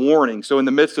a warning. So in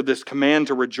the midst of this command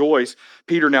to rejoice,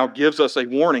 Peter now gives us a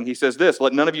warning. He says this: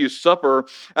 "Let none of you suffer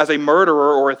as a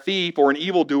murderer or a thief or an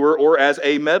evildoer or as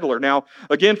a meddler." Now,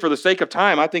 again, for the sake of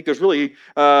time, I think there's really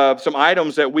some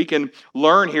items that we can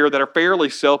learn here that are fairly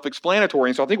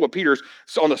self-explanatory. And so I think what Peter's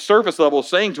on the surface level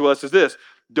saying to us is this: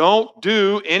 don't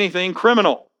do anything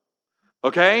criminal,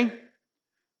 okay?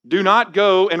 Do not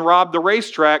go and rob the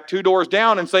racetrack 2 doors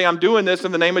down and say, "I'm doing this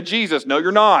in the name of Jesus." No,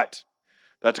 you're not.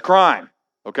 That's a crime,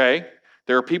 okay?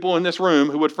 There are people in this room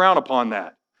who would frown upon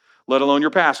that, let alone your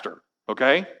pastor,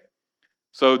 okay?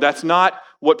 So that's not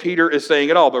what Peter is saying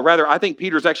at all, but rather I think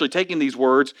Peter's actually taking these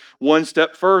words one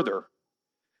step further.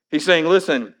 He's saying,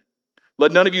 listen,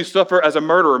 let none of you suffer as a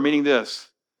murderer, meaning this: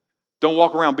 don't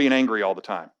walk around being angry all the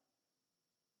time.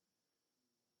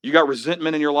 You got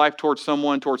resentment in your life towards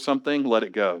someone, towards something, let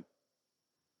it go.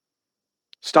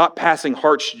 Stop passing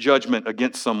harsh judgment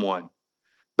against someone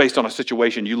based on a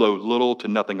situation you know little to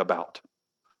nothing about.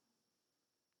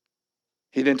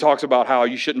 He then talks about how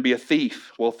you shouldn't be a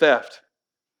thief. Well, theft.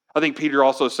 I think Peter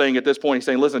also is saying at this point, he's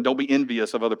saying, listen, don't be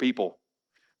envious of other people.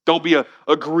 Don't be a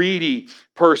greedy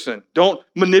person. Don't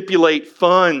manipulate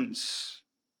funds.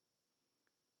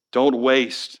 Don't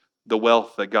waste the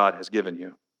wealth that God has given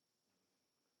you.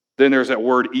 Then there's that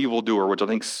word evildoer, which I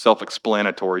think is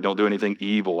self-explanatory. Don't do anything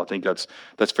evil. I think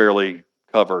that's fairly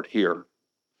covered here.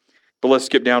 But let's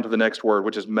skip down to the next word,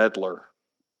 which is meddler.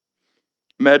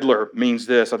 Meddler means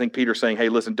this. I think Peter's saying, hey,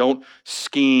 listen, don't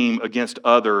scheme against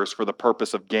others for the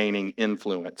purpose of gaining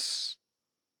influence.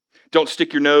 Don't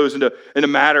stick your nose into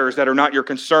matters that are not your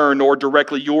concern nor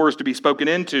directly yours to be spoken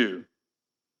into.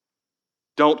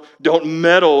 Don't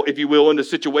meddle, if you will, into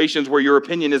situations where your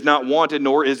opinion is not wanted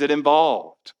nor is it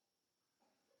involved.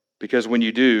 Because when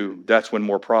you do, that's when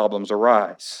more problems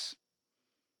arise.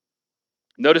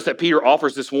 Notice that Peter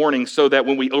offers this warning so that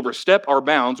when we overstep our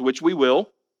bounds, which we will,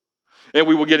 and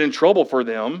we will get in trouble for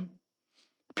them,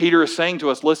 Peter is saying to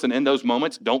us, listen, in those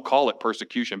moments, don't call it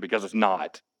persecution because it's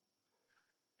not.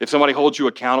 If somebody holds you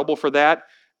accountable for that,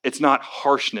 it's not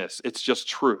harshness, it's just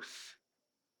truth.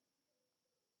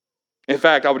 In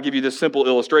fact, I would give you this simple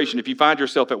illustration. If you find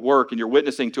yourself at work and you're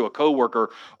witnessing to a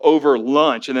coworker over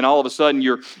lunch, and then all of a sudden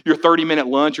your 30-minute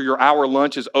lunch or your hour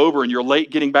lunch is over and you're late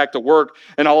getting back to work,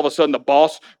 and all of a sudden the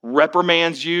boss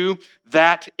reprimands you,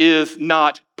 that is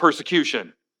not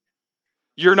persecution.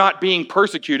 You're not being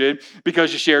persecuted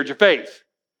because you shared your faith.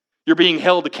 You're being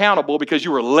held accountable because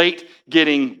you were late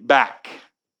getting back.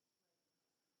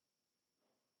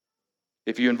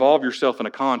 If you involve yourself in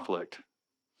a conflict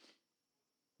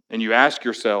and you ask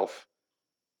yourself,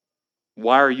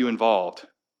 why are you involved?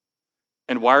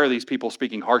 And why are these people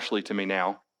speaking harshly to me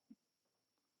now?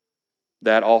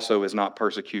 That also is not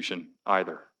persecution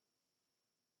either.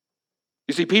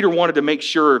 You see, Peter wanted to make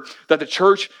sure that the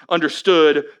church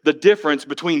understood the difference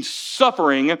between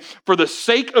suffering for the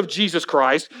sake of Jesus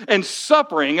Christ and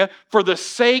suffering for the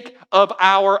sake of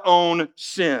our own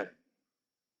sin.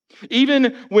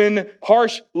 Even when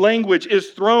harsh language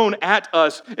is thrown at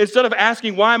us, instead of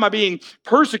asking, why am I being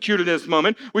persecuted in this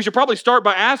moment, we should probably start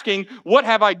by asking, what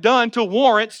have I done to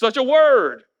warrant such a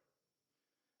word?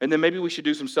 And then maybe we should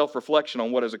do some self-reflection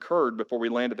on what has occurred before we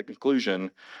land at the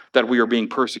conclusion that we are being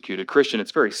persecuted. Christian,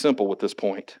 it's very simple with this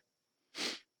point.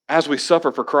 As we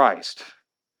suffer for Christ,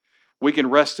 we can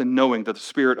rest in knowing that the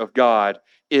Spirit of God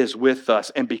is with us.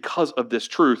 And because of this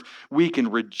truth, we can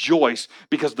rejoice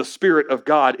because the Spirit of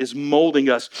God is molding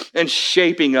us and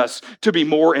shaping us to be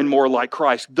more and more like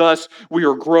Christ. Thus, we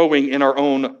are growing in our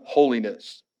own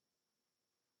holiness.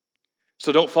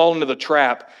 So don't fall into the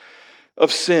trap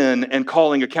of sin and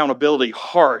calling accountability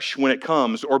harsh when it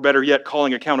comes, or better yet,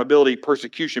 calling accountability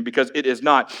persecution, because it is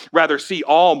not. Rather, see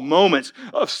all moments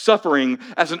of suffering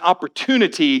as an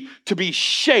opportunity to be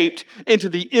shaped into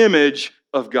the image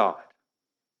of God.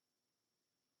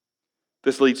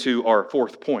 This leads to our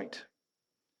fourth point,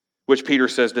 which Peter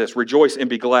says this: rejoice and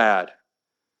be glad,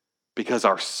 because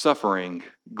our suffering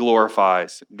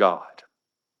glorifies God.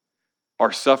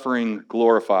 Our suffering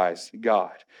glorifies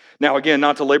God. Now, again,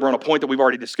 not to labor on a point that we've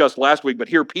already discussed last week, but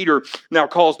here Peter now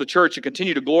calls the church to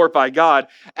continue to glorify God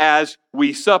as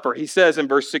we suffer. He says in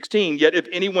verse 16, yet if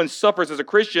anyone suffers as a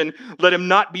Christian, let him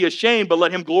not be ashamed, but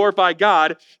let him glorify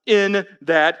God in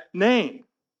that name.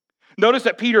 Notice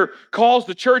that Peter calls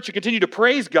the church to continue to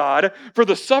praise God for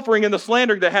the suffering and the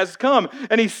slander that has come.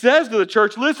 And he says to the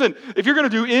church, listen, if you're going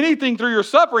to do anything through your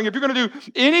suffering, if you're going to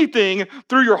do anything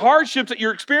through your hardships that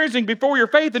you're experiencing before your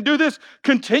faith, and do this,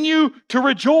 continue to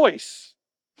rejoice.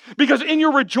 Because in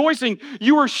your rejoicing,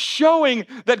 you are showing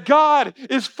that God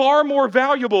is far more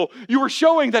valuable. You are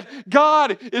showing that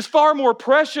God is far more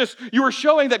precious. You are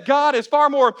showing that God is far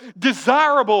more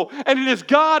desirable. And it is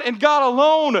God and God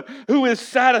alone who is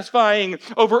satisfying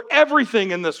over everything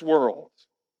in this world.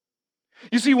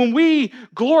 You see, when we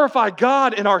glorify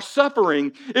God in our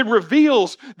suffering, it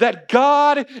reveals that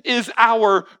God is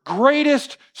our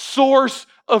greatest source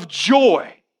of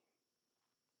joy.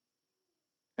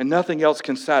 And nothing else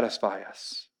can satisfy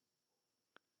us.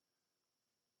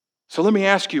 So let me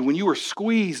ask you, when you are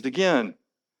squeezed again,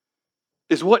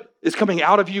 is what is coming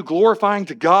out of you glorifying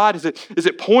to God? Is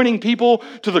it pointing people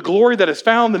to the glory that is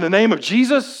found in the name of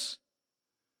Jesus?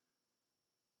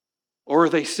 Or are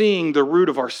they seeing the root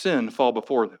of our sin fall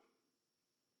before them?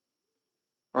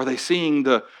 Are they seeing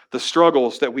the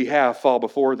struggles that we have fall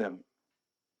before them?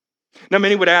 Now,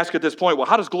 many would ask at this point, well,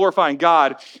 how does glorifying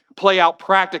God play out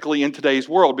practically in today's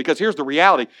world? Because here's the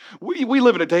reality. We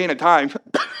live in a day and a time,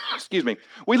 excuse me,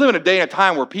 we live in a day and a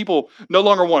time where people no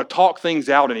longer want to talk things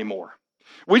out anymore.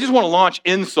 We just want to launch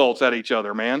insults at each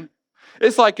other, man.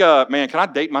 It's like, man, can I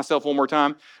date myself one more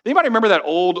time? Anybody remember that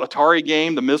old Atari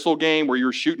game, the missile game, where you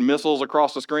were shooting missiles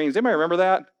across the screens? Anybody remember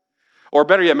that? Or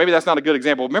better yet, maybe that's not a good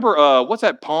example. Remember, what's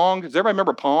that Pong? Does everybody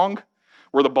remember Pong?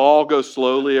 Where the ball goes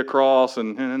slowly across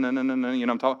and, you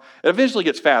know I'm talking? It eventually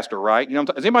gets faster, right? You know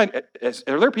is anybody,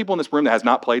 are there people in this room that has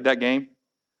not played that game?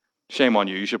 Shame on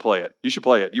you. You should play it. You should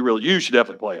play it. You should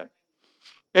definitely play it.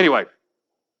 Anyway,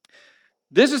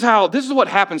 this is what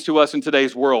happens to us in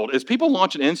today's world is people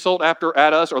launch an insult at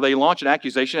us, or they launch an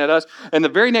accusation at us, and the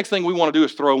very next thing we want to do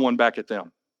is throw one back at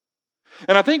them.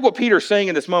 And I think what Peter's saying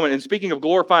in this moment, and speaking of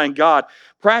glorifying God,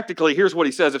 practically, here's what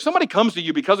he says. If somebody comes to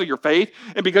you because of your faith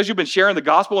and because you've been sharing the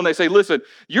gospel and they say, listen,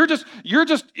 your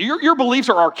beliefs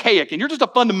are archaic and you're just a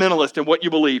fundamentalist in what you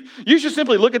believe, you should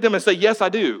simply look at them and say, yes, I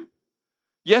do.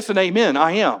 Yes and amen,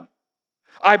 I am.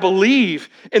 I believe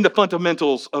in the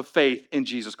fundamentals of faith in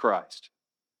Jesus Christ.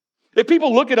 If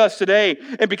people look at us today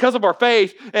and because of our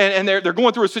faith and they're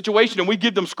going through a situation and we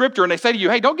give them scripture and they say to you,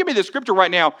 hey, don't give me this scripture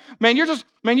right now. Man, you're just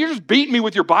beating me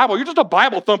with your Bible. You're just a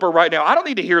Bible thumper right now. I don't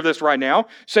need to hear this right now.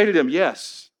 Say to them,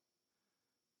 yes.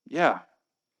 Yeah,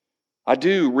 I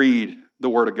do read the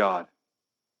Word of God.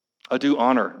 I do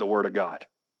honor the Word of God.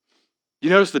 You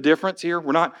notice the difference here?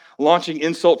 We're not launching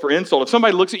insult for insult. If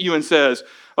somebody looks at you and says,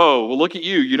 oh, well, look at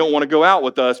you. You don't want to go out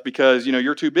with us because,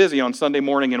 you're too busy on Sunday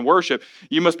morning in worship.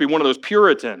 You must be one of those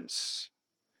Puritans.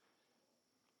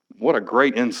 What a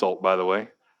great insult, by the way.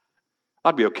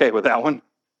 I'd be okay with that one.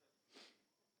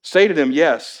 Say to them,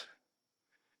 yes,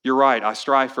 you're right. I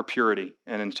strive for purity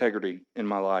and integrity in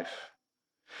my life.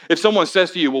 If someone says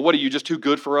to you, well, what are you, just too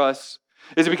good for us?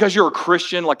 Is it because you're a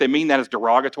Christian, like they mean that as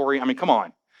derogatory? I mean, come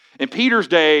on. In Peter's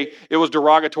day, it was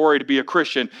derogatory to be a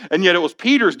Christian, and yet it was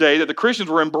Peter's day that the Christians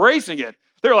were embracing it.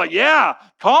 They're like, yeah,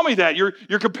 call me that. You're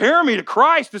comparing me to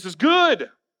Christ. This is good.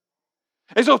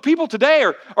 And so if people today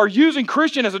are using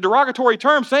Christian as a derogatory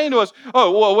term, saying to us,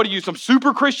 oh, well, what are you, some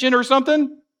super Christian or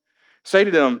something? Say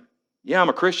to them, yeah, I'm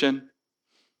a Christian.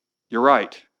 You're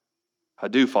right. I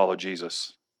do follow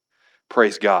Jesus.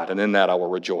 Praise God, and in that I will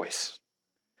rejoice.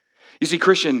 You see,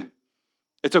 Christian,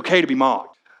 it's okay to be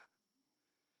mocked.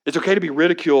 It's okay to be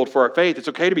ridiculed for our faith. It's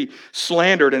okay to be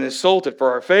slandered and insulted for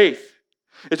our faith.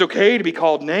 It's okay to be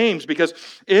called names because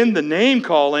in the name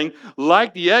calling,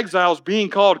 like the exiles being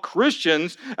called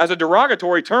Christians as a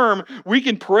derogatory term, we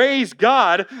can praise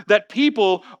God that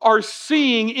people are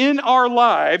seeing in our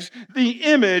lives the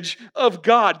image of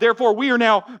God. Therefore, we are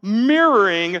now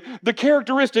mirroring the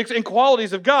characteristics and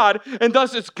qualities of God, and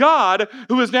thus it's God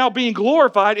who is now being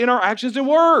glorified in our actions and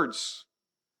words.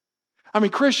 I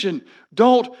mean, Christian,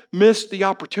 don't miss the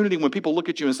opportunity when people look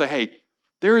at you and say, hey,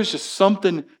 there is just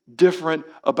something different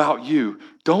about you.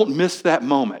 Don't miss that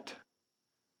moment.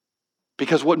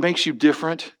 Because what makes you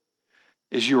different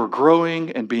is you are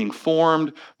growing and being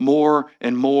formed more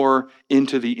and more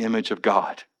into the image of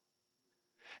God.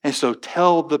 And so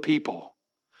tell the people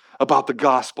about the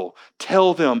gospel.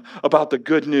 Tell them about the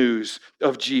good news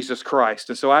of Jesus Christ.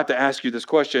 And so I have to ask you this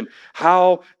question: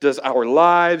 how does our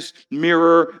lives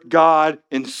mirror God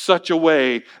in such a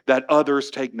way that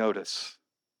others take notice?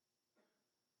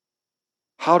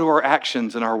 How do our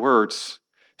actions and our words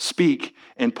speak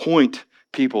and point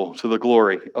people to the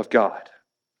glory of God?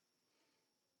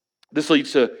 This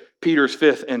leads to Peter's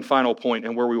fifth and final point,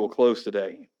 and where we will close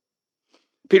today.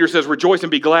 Peter says, rejoice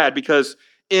and be glad, because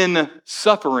in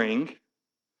suffering,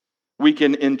 we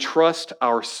can entrust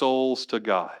our souls to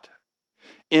God.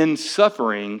 In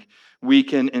suffering, we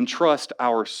can entrust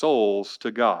our souls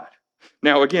to God.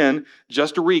 Now, again,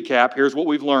 just to recap, here's what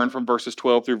we've learned from verses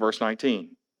 12 through verse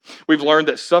 19. We've learned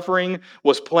that suffering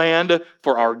was planned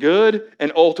for our good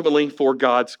and ultimately for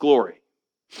God's glory.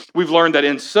 We've learned that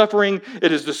in suffering,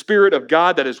 it is the Spirit of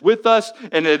God that is with us,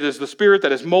 and it is the Spirit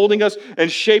that is molding us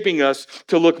and shaping us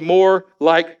to look more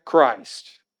like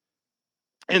Christ.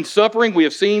 In suffering, we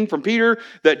have seen from Peter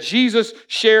that Jesus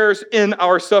shares in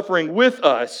our suffering with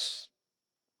us.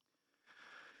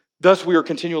 Thus, we are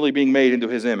continually being made into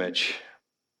His image,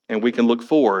 and we can look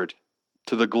forward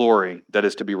to the glory that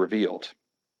is to be revealed.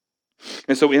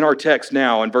 And so in our text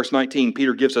now, in verse 19,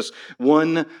 Peter gives us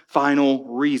one final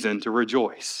reason to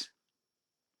rejoice.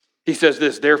 He says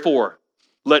this, therefore,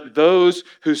 let those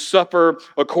who suffer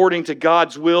according to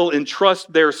God's will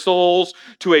entrust their souls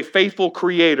to a faithful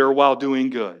Creator while doing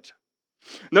good.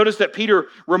 Notice that Peter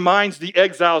reminds the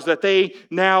exiles that they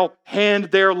now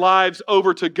hand their lives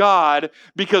over to God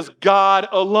because God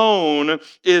alone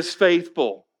is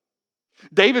faithful.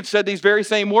 David said these very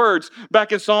same words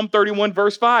back in Psalm 31,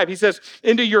 verse 5. He says,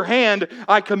 into your hand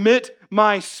I commit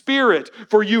my spirit,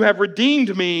 for you have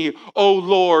redeemed me, O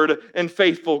Lord and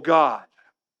faithful God.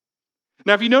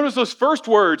 Now, if you notice those first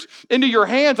words, into your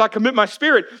hands I commit my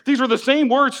spirit, these were the same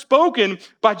words spoken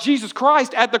by Jesus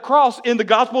Christ at the cross in the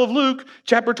Gospel of Luke,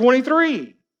 chapter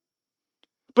 23.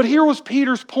 But here was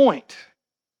Peter's point.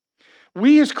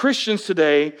 We as Christians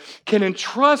today can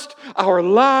entrust our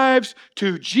lives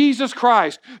to Jesus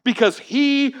Christ because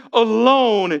He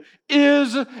alone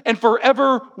is and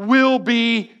forever will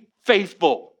be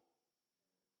faithful.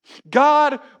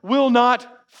 God will not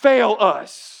fail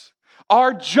us.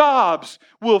 Our jobs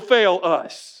will fail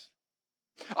us.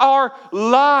 Our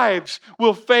lives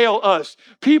will fail us.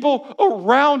 People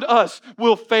around us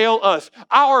will fail us.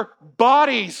 Our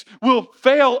bodies will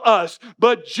fail us.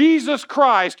 But Jesus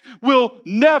Christ will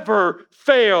never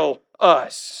fail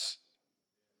us.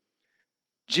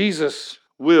 Jesus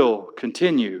will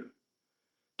continue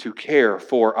to care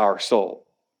for our soul.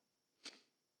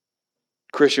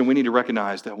 Christian, we need to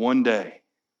recognize that one day,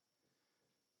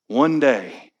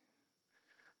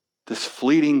 this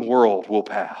fleeting world will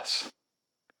pass.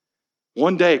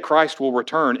 One day Christ will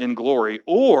return in glory,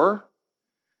 or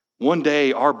one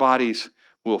day our bodies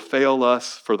will fail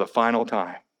us for the final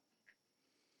time.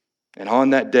 And on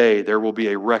that day, there will be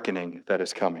a reckoning that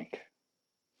is coming.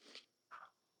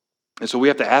 And so we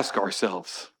have to ask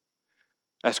ourselves,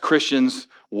 as Christians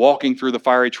walking through the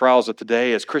fiery trials of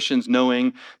today, as Christians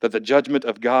knowing that the judgment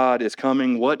of God is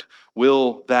coming, what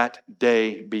will that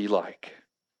day be like?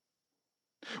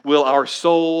 Will our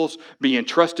souls be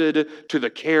entrusted to the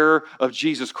care of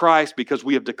Jesus Christ because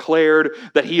we have declared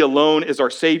that He alone is our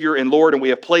Savior and Lord and we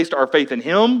have placed our faith in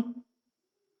Him?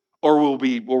 Or will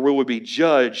we be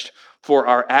judged for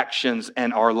our actions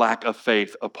and our lack of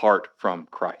faith apart from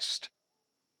Christ?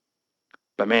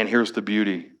 But man, here's the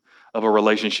beauty of a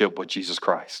relationship with Jesus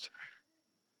Christ.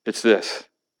 It's this: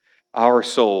 our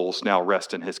souls now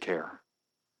rest in His care.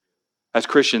 As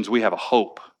Christians, we have a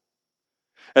hope.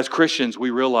 As Christians, we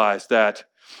realize that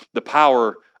the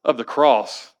power of the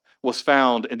cross was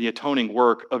found in the atoning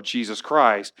work of Jesus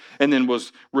Christ and then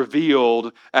was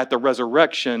revealed at the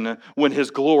resurrection when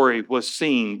His glory was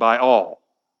seen by all.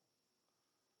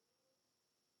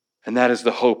 And that is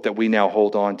the hope that we now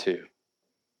hold on to.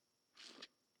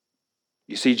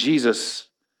 You see, Jesus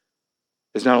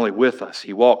is not only with us,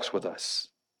 He walks with us.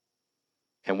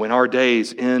 And when our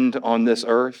days end on this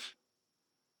earth,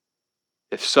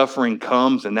 if suffering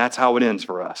comes, and that's how it ends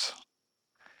for us,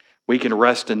 we can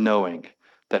rest in knowing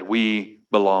that we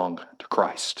belong to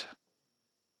Christ.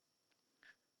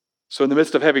 So in the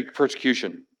midst of heavy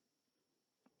persecution,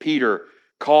 Peter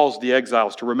calls the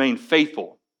exiles to remain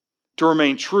faithful, to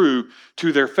remain true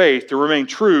to their faith, to remain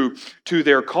true to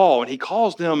their call. And he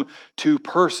calls them to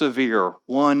persevere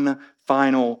one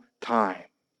final time.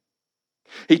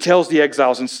 He tells the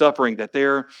exiles in suffering that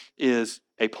there is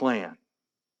a plan.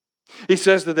 He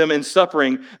says to them in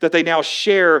suffering that they now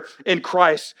share in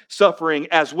Christ's suffering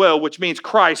as well, which means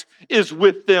Christ is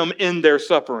with them in their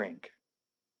suffering.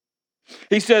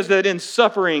 He says that in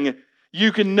suffering,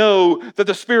 you can know that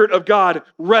the Spirit of God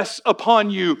rests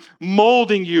upon you,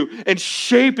 molding you and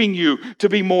shaping you to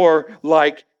be more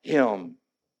like Him.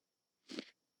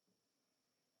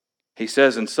 He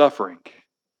says in suffering,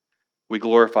 we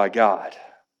glorify God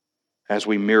as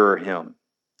we mirror Him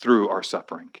through our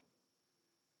suffering.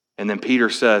 And then Peter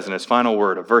says in his final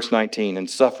word of verse 19, in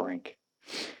suffering,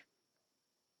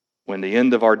 when the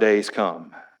end of our days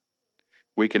come,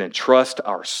 we can entrust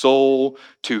our soul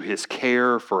to His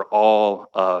care for all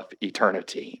of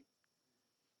eternity.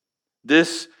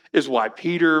 This is why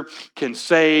Peter can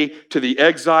say to the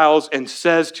exiles and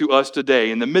says to us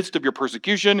today, in the midst of your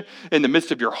persecution, in the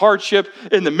midst of your hardship,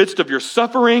 in the midst of your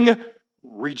suffering,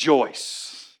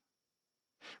 rejoice.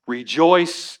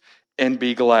 Rejoice and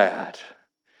be glad,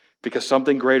 because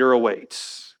something greater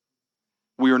awaits.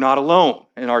 We are not alone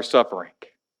in our suffering.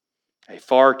 A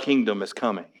far kingdom is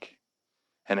coming.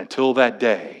 And until that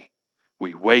day,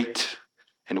 we wait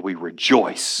and we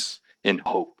rejoice in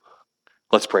hope.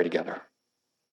 Let's pray together.